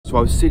So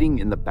I was sitting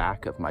in the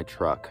back of my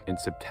truck in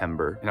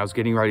September, and I was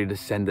getting ready to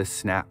send this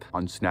snap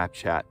on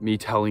Snapchat, me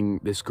telling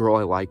this girl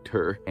I liked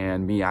her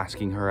and me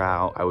asking her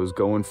out. I was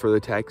going for the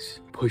text,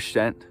 push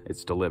send,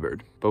 it's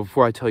delivered. But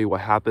before I tell you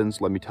what happens,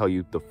 let me tell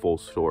you the full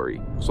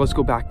story. So let's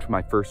go back to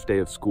my first day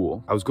of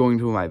school. I was going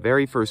to my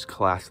very first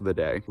class of the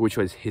day, which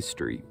was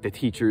history. The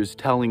teacher's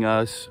telling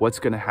us what's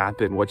gonna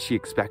happen, what she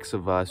expects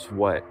of us,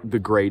 what the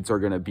grades are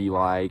gonna be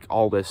like,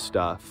 all this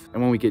stuff.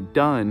 And when we get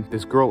done,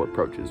 this girl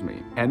approaches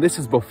me. And this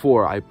is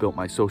before I built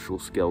my social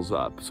skills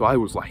up. So I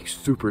was like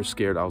super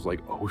scared. I was like,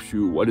 oh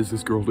shoot, what is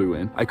this girl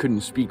doing? I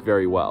couldn't speak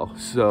very well.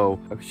 So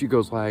she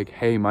goes like,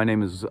 hey, my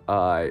name is,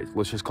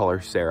 let's just call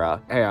her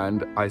Sarah.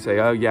 And I say,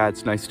 oh yeah,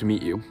 it's nice to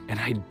meet you. And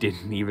I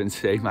didn't even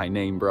say my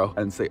name, bro.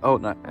 And say, oh,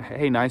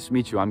 hey, nice to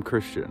meet you. I'm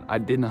Christian. I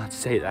did not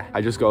say that.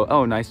 I just go,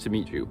 oh, nice to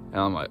meet you.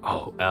 And I'm like,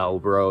 oh, L,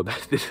 bro,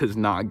 this is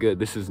not good.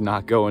 This is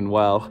not going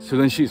well. So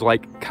then she's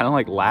like, kind of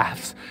like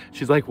laughs.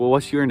 She's like, well,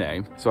 what's your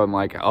name? So I'm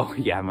like, oh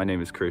yeah, my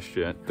name is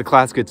Christian. The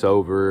class gets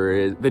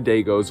over, the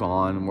day goes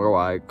on, and we're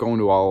like going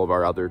to all of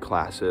our other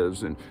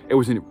classes. And it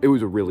was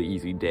a really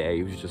easy day.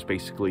 It was just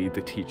basically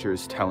the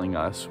teachers telling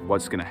us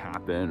what's gonna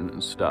happen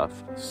and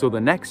stuff. So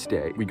the next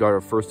day, we got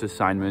our first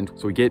assignment.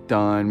 So we get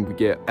done,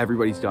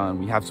 everybody's done,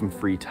 we have some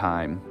free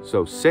time.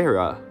 So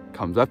Sarah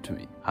comes up to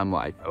me. I'm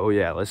like, oh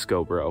yeah, let's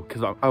go, bro.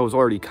 Cause I was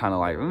already kind of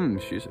like,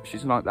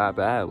 she's not that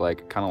bad.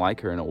 Like, kind of like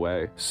her in a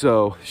way.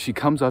 So she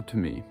comes up to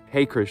me,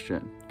 hey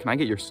Christian, can I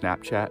get your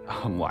Snapchat?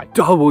 I'm like,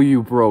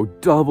 W, bro,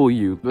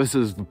 W. This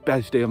is the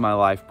best day of my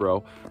life,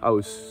 bro. I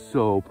was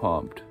so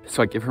pumped.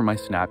 So I give her my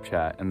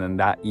Snapchat, and then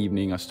that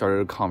evening I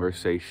started a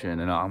conversation,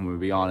 and I'm gonna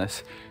be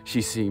honest,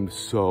 she seemed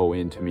so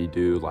into me,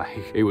 dude.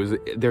 Like,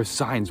 their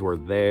signs were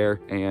there,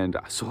 and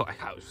so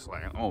like, I was just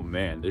like, oh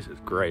man, this is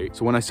great.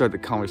 So when I started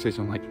the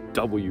conversation, I'm like,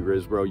 W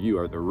Riz, bro, you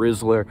are the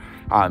Rizzler.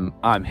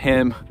 I'm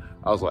him.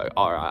 I was like,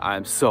 all right,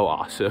 I'm so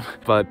awesome.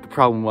 But the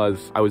problem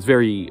was I was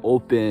very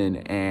open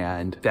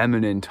and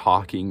feminine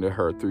talking to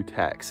her through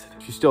text.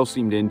 She still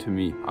seemed into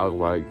me. I was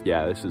like,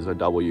 yeah, this is a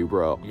W,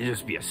 bro. You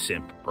just be a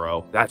simp,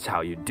 bro. That's how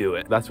you do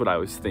it. That's what I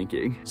was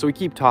thinking. So we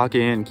keep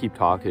talking.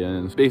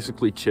 It's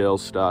basically chill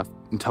stuff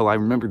until I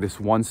remember this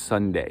one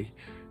Sunday.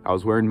 I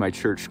was wearing my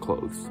church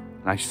clothes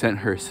and I sent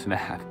her a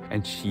snap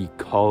and she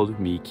called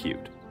me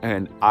cute.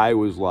 And I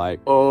was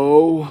like,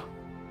 OMG,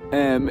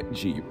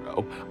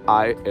 bro.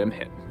 I am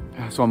him.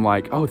 So I'm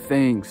like, oh,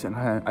 thanks. And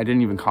I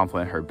didn't even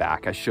compliment her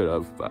back. I should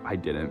have, but I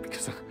didn't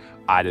because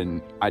I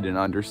didn't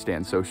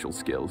understand social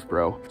skills,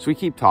 bro. So we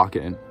keep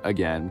talking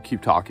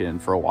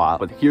for a while.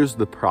 But here's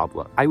the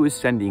problem. I was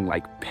sending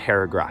like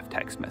paragraph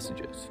text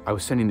messages. I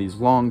was sending these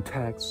long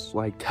texts,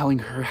 like telling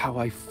her how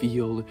I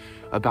feel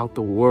about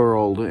the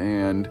world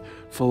and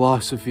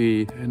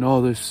philosophy and all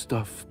this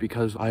stuff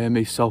because I am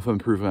a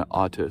self-improvement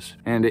autist.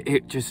 And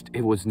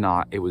it was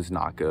not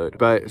good.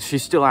 But she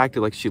still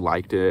acted like she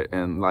liked it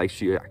and like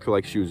she acted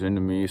like she was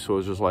into me. So it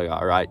was just like,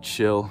 all right,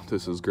 chill,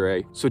 this is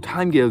great. So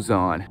time goes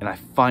on and I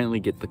finally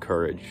get the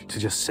courage to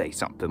just say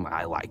something like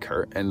I like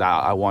her and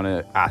that I want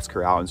to ask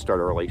her out and start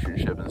a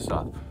relationship and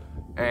stuff.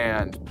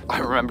 And I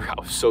remember I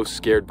was so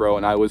scared, bro,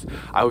 and I was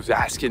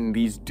asking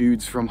these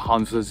dudes from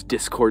Hamza's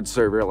Discord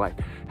server like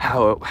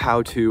how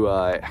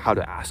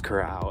to ask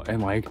her out,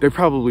 and like they're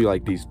probably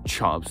like these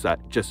chumps that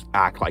just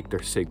act like they're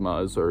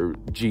Sigmas or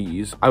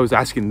G's. I was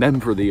asking them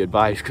for the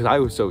advice because I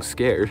was so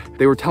scared.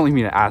 They were telling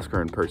me to ask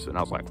her in person.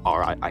 I was like, all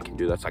right, I can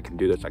do this, I can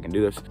do this, I can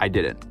do this. I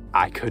didn't.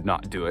 I could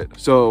not do it.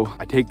 So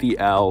I take the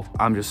L.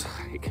 I'm just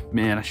like,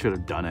 man, I should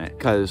have done it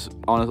because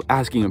honestly,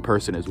 asking in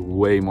person is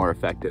way more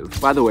effective.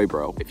 By the way,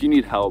 bro, if you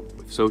need help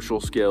with social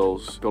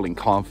skills, building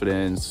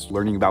confidence,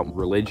 learning about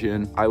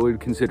religion, I would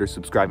consider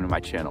subscribing to my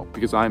channel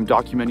because I'm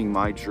documenting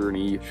my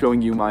journey,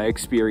 showing you my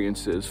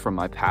experiences from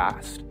my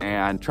past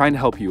and trying to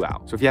help you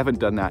out. So if you haven't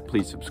done that,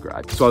 please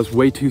subscribe. So I was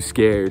way too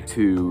scared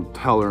to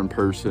tell her in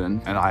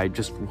person and I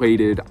just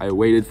waited. I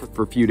waited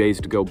for a few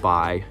days to go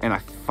by and I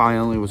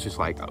finally was just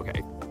like,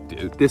 okay,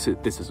 dude, this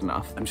is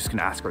enough. I'm just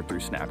gonna ask her through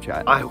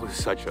Snapchat. I was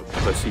such a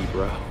pussy,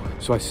 bro.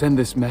 So I send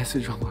this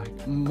message. I'm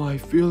like, my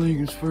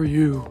feelings for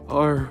you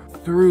are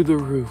through the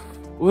roof.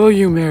 Will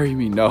you marry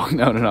me? No.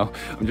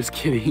 I'm just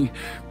kidding.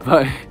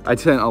 But I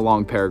sent a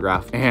long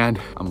paragraph and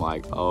I'm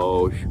like,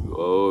 oh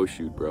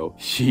shoot, bro.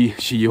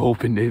 She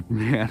opened it,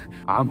 man.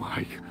 I'm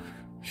like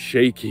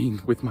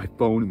shaking with my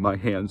phone in my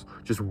hands,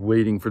 just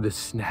waiting for the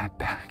snap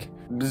back.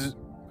 Bzz.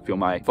 Feel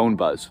my phone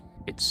buzz.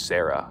 It's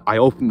Sarah. I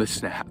opened the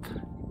snap.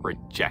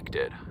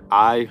 Rejected.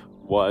 I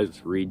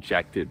was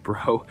rejected,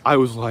 bro. I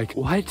was like,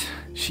 what?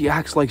 She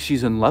acts like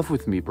she's in love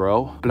with me,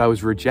 bro. But I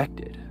was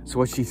rejected. So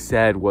what she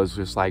said was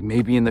just like,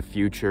 maybe in the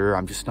future,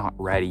 I'm just not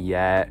ready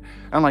yet.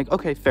 And I'm like,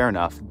 okay, fair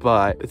enough.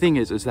 But the thing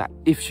is that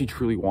if she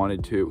truly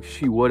wanted to,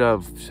 she would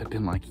have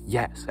been like,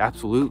 yes,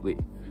 absolutely.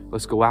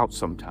 Let's go out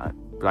sometime.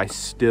 but I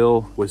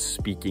still was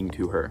speaking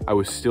to her. I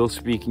was still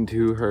speaking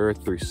to her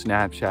through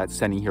Snapchat,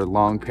 sending her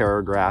long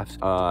paragraphs.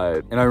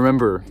 And I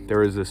remember there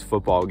was this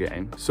football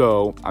game.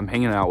 So I'm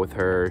hanging out with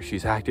her.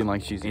 She's acting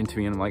like she's into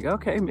me. And I'm like,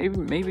 okay,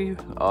 maybe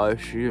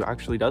she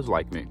actually does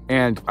like me.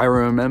 And I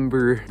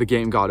remember the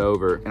game got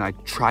over and I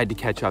tried to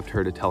catch up to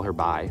her to tell her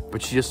bye,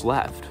 but she just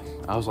left.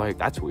 I was like,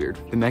 that's weird.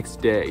 The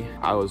next day,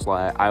 I was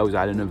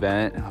at an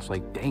event and I was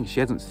like, dang, she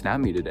hasn't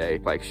snapped me today.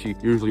 Like, she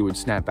usually would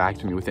snap back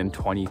to me within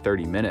 20,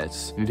 30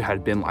 minutes. It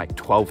had been like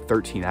 12,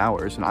 13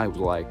 hours. And I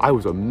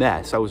was a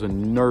mess. I was a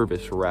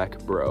nervous wreck,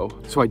 bro.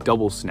 So I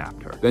double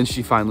snapped her. Then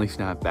she finally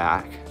snapped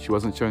back. She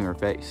wasn't showing her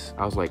face.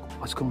 I was like,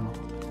 what's going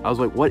on? I was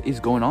like, what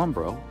is going on,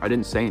 bro? I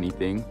didn't say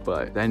anything,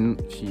 but then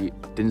she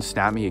didn't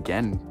snap me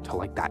again till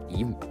like that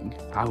evening.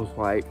 I was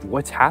like,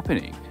 what's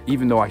happening?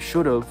 Even though I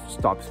should have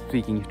stopped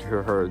speaking to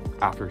her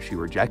after she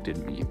rejected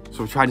me.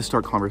 So I tried to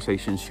start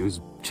conversations. She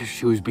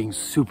was being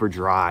super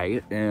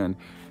dry, and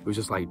it was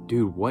just like,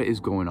 dude, what is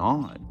going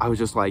on? I was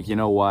just like, you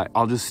know what?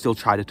 I'll just still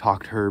try to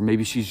talk to her.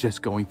 Maybe she's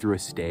just going through a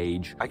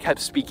stage. I kept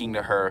speaking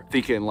to her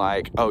thinking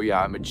like, oh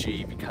yeah, I'm a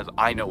G because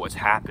I know what's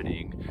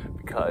happening,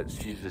 because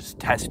she's just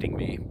testing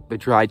me. The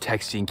dry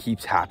texting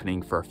keeps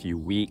happening for a few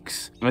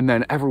weeks. And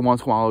then every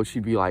once in a while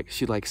she'd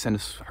send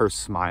us her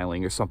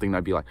smiling or something. And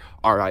I'd be like,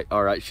 all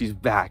right, she's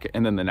back.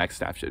 And then the next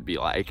snap should be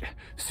like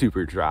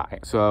super dry.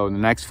 So the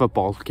next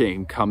football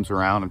game comes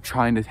around. I'm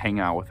trying to hang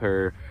out with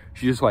her.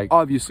 She's just like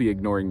obviously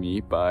ignoring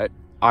me, but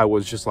I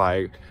was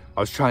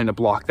trying to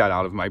block that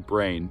out of my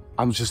brain.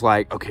 I was just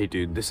like, okay,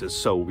 dude, this is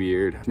so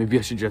weird. Maybe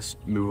I should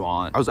just move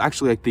on. I was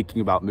actually like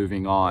thinking about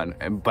moving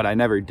on, but I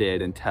never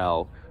did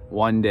until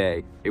one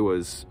day. It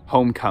was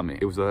homecoming.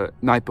 It was the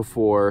night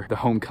before the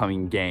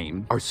homecoming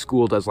game. Our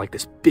school does like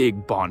this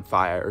big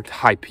bonfire to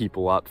hype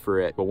people up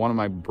for it. But one of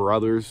my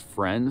brother's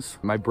friends,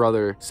 my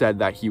brother said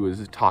that he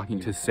was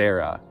talking to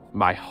Sarah.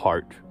 My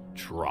heart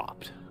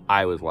dropped.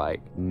 I was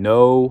like,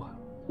 no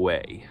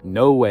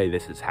way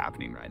this is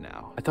happening right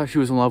now. I thought she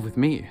was in love with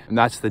me. And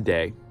that's the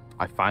day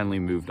I finally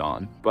moved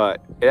on.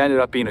 But it ended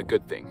up being a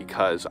good thing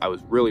because I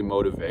was really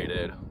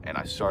motivated and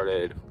I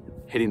started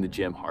hitting the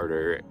gym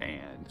harder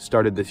and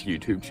started this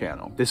YouTube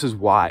channel. This is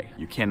why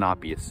you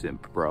cannot be a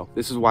simp, bro.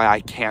 This is why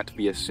I can't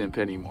be a simp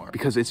anymore,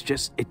 because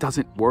it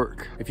doesn't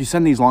work. If you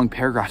send these long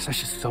paragraphs,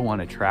 that's just so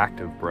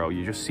unattractive, bro.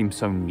 You just seem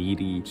so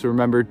needy. So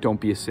remember, don't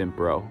be a simp,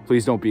 bro.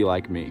 Please don't be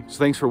like me. So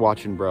thanks for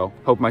watching, bro.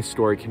 Hope my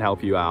story can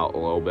help you out a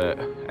little bit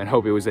and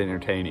hope it was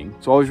entertaining.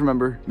 So always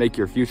remember, make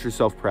your future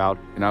self proud,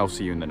 and I will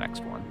see you in the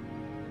next one.